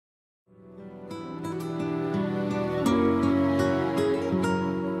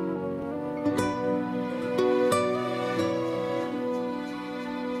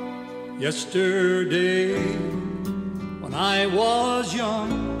Yesterday, when I was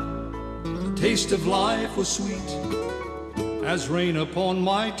young, the taste of life was sweet as rain upon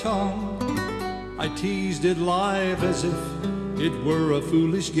my tongue. I teased at life as if it were a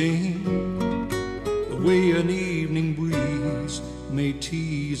foolish game, the way an evening breeze may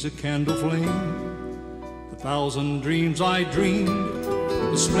tease a candle flame. The thousand dreams I dreamed,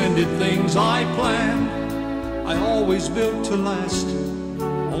 the splendid things I planned, I always built to last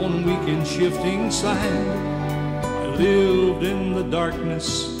on weak and shifting sand. I lived in the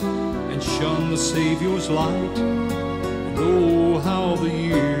darkness and shunned the Savior's light, and oh, how the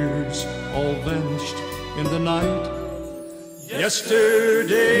years all vanished in the night.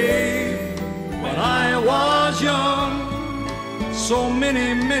 Yesterday, when I was young, so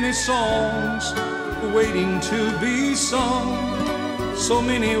many, many songs waiting to be sung, so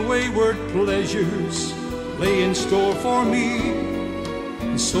many wayward pleasures lay in store for me,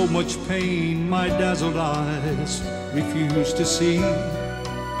 and so much pain my dazzled eyes refused to see.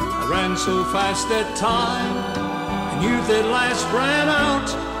 I ran so fast that time, and youth at last ran out.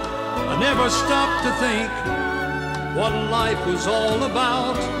 I never stopped to think what life was all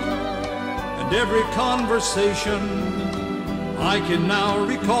about, and every conversation I can now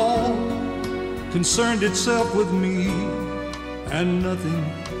recall concerned itself with me and nothing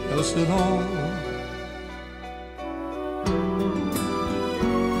else at all.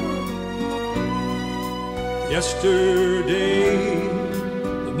 Yesterday,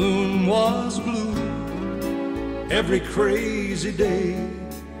 the moon was blue. Every crazy day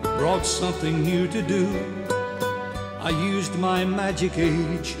brought something new to do. I used my magic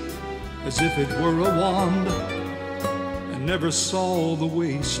age as if it were a wand, and never saw the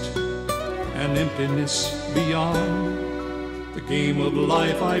waste and emptiness beyond. The game of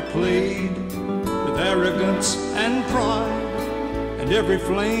life I played with arrogance and pride, and every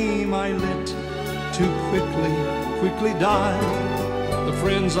flame I lit too quickly died. The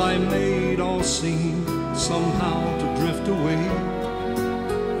friends I made all seemed somehow to drift away,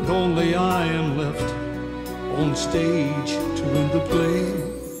 and only I am left on stage to end the play.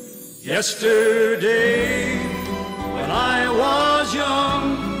 Yesterday, when I was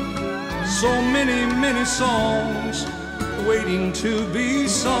young, so many, many songs waiting to be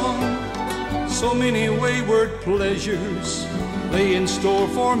sung, so many wayward pleasures lay in store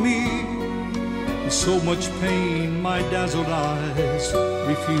for me, and so much pain my dazzled eyes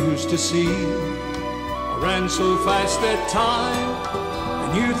refused to see. I ran so fast that time,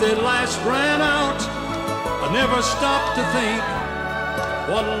 and youth at last ran out. I never stopped to think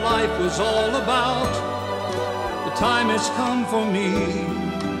what life was all about. The time has come for me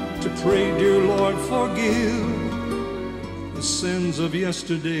to pray, dear Lord, forgive the sins of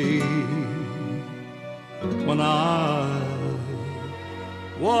yesterday when I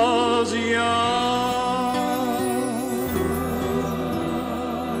was young.